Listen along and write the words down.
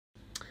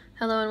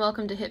Hello and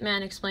welcome to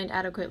Hitman Explained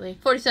Adequately.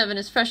 47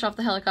 is fresh off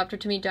the helicopter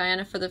to meet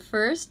Diana for the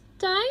first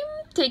time,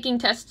 taking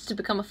tests to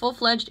become a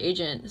full-fledged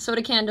agent.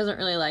 Soda Can doesn't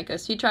really like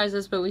us. He tries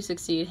us, but we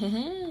succeed.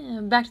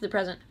 Back to the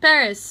present.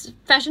 Paris,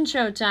 fashion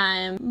show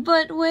time.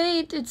 But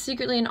wait, it's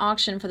secretly an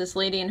auction for this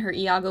lady and her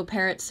Iago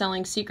parrot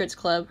selling secrets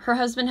club. Her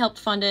husband helped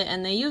fund it,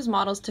 and they use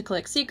models to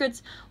collect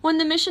secrets. When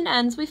the mission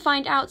ends, we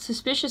find out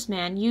suspicious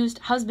man used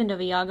husband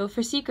of Iago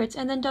for secrets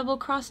and then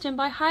double-crossed him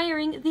by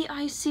hiring the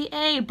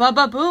ICA.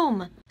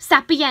 Ba-ba-boom!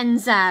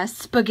 Sapienza,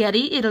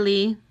 Spaghetti,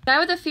 Italy. Guy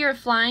with a fear of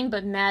flying,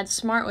 but mad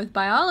smart with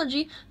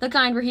biology, the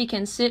kind where he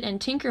can sit and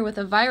tinker with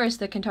a virus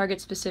that can target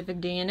specific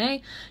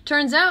DNA.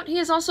 Turns out he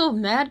is also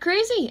mad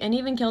crazy and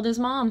even killed his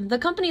mom. The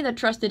company that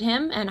trusted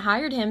him and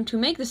hired him to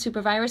make the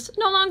supervirus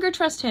no longer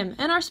trust him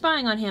and are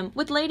spying on him,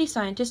 with Lady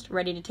Scientist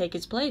ready to take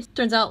his place.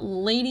 Turns out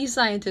Lady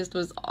Scientist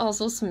was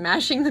also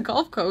smashing the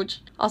golf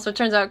coach. Also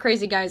turns out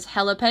crazy guy's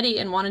hella petty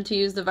and wanted to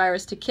use the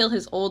virus to kill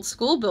his old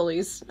school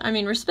bullies. I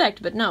mean,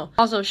 respect, but no.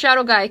 Also,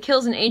 Shadow Guy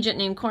kills an agent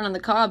named Corn on the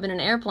Cob in an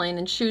airplane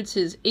and shoots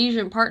his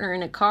Asian partner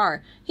in a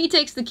car. He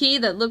takes the key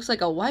that looks like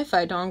a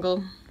Wi-Fi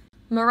dongle.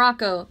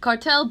 Morocco.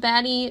 Cartel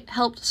baddie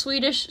helped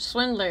Swedish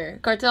swindler.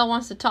 Cartel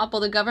wants to topple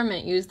the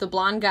government. Use the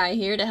blonde guy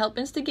here to help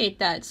instigate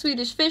that.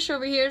 Swedish fish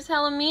over here is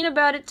hella mean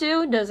about it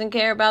too. Doesn't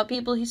care about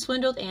people he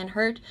swindled and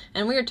hurt.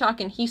 And we are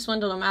talking he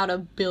swindled them out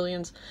of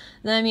billions.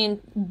 I mean,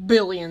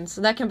 billions.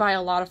 That can buy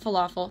a lot of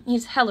falafel.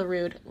 He's hella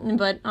rude.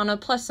 But on a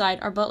plus side,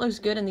 our butt looks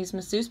good in these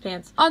masseuse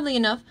pants. Oddly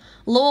enough,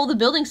 Lowell, the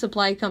building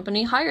supply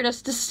company, hired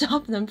us to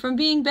stop them from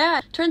being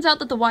bad. Turns out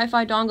that the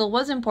Wi-Fi dongle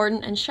was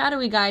important, and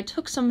Shadowy Guy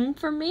took some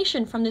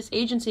information from this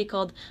agency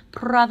called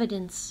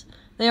Providence.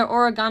 They are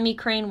origami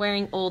crane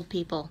wearing old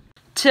people.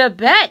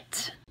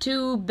 Tibet!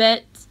 To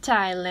bet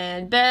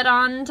Thailand. Bet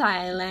on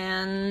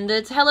Thailand.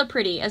 It's hella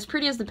pretty as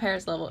the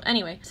Paris level.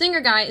 Anyway,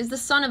 singer guy is the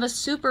son of a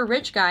super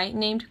rich guy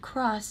named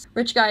Cross.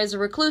 Rich guy is a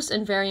recluse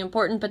and very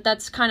important, but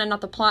that's kind of not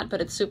the plot, but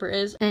it super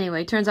is.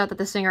 Anyway, turns out that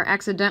the singer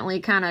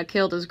accidentally kind of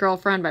killed his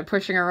girlfriend by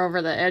pushing her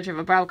over the edge of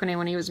a balcony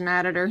when he was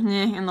mad at her,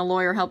 and the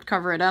lawyer helped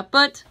cover it up,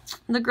 but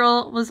the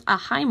girl was a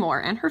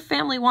Highmore, and her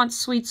family wants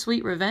sweet,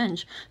 sweet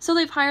revenge, so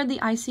they've hired the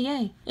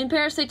ICA. In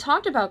Paris, they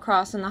talked about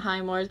Cross and the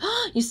Highmores.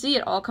 You see,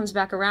 it all comes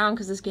back around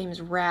because this game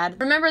is rad.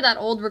 Remember that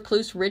old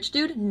recluse rich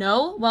dude?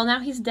 No? Well, now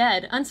he's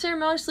dead.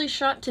 Unceremoniously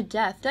shot to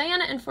death.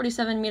 Diana and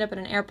 47 meet up at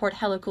an airport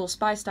hella cool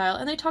spy style,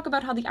 and they talk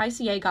about how the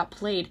ICA got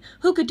played.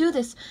 Who could do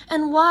this?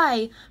 And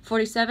why?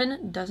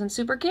 47 doesn't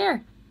super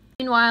care.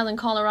 Meanwhile, in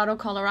Colorado,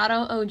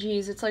 oh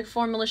geez, it's like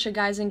 4 militia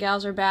guys and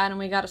gals are bad and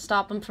we gotta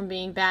stop them from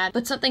being bad.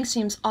 But something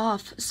seems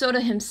off.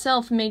 Soda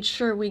himself made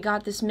sure we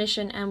got this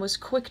mission and was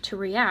quick to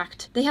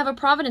react. They have a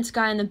Providence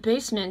guy in the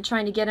basement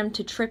trying to get him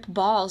to trip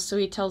balls so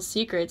he tells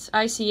secrets.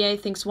 ICA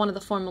thinks one of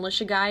the 4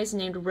 militia guys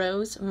named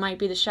Rose might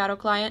be the Shadow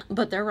client,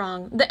 but they're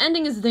wrong. The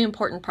ending is the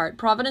important part.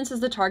 Providence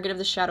is the target of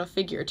the Shadow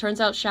figure. Turns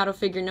out Shadow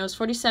figure knows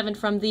 47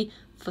 from the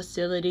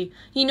facility.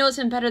 He knows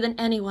him better than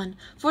anyone.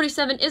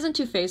 47 isn't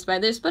too fazed by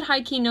this, but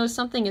high-key knows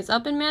something is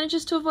up and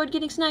manages to avoid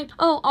getting sniped.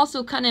 Oh,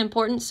 also kinda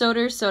important,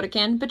 Soda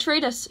Can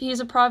betrayed us. He is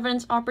a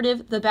Providence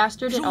operative, the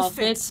bastard, it all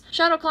fits.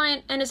 Shadow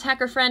client and his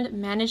hacker friend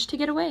managed to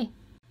get away.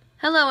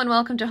 Hello and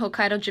welcome to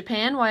Hokkaido,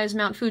 Japan. Why is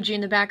Mount Fuji in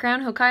the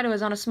background? Hokkaido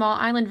is on a small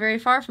island very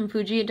far from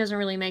Fuji. It doesn't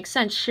really make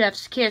sense.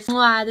 Chef's kiss.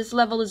 Mwah, this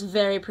level is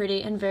very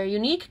pretty and very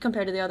unique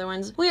compared to the other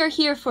ones. We are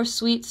here for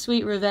sweet,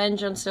 sweet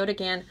revenge on Soda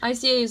Can.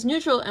 ICA is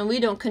neutral and we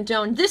don't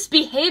condone this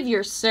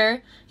behavior,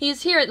 sir. He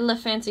is here at Le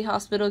Fancy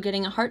Hospital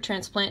getting a heart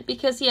transplant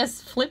because he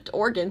has flipped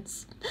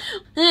organs.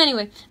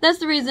 Anyway, that's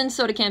the reason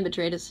Soda Can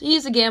betrayed us.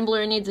 He's a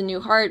gambler and needs a new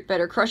heart.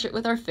 Better crush it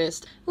with our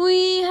fist.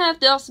 We have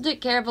to also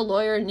take care of a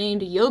lawyer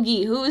named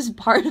Yogi, who is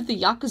part of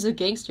the Yakuza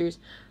gangsters.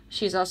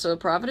 She's also a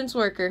Providence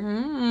worker.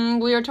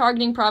 We are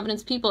targeting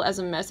Providence people as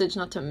a message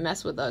not to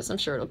mess with us. I'm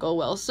sure it'll go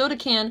well. Soda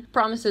Can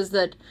promises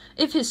that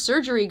if his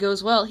surgery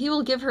goes well, he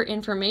will give her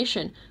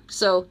information.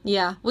 So,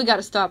 yeah, we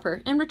gotta stop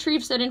her and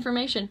retrieve said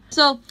information.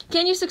 So,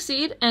 can you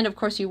succeed? And of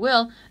course you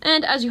will.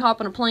 And as you hop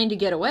on a plane to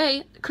get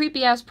away,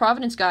 creepy-ass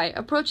Providence guy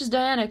approaches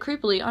Diana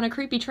creepily on a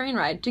creepy train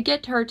ride to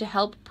get her to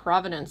help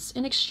Providence.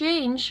 In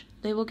exchange,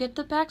 they will get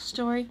the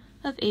backstory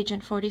of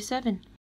Agent 47.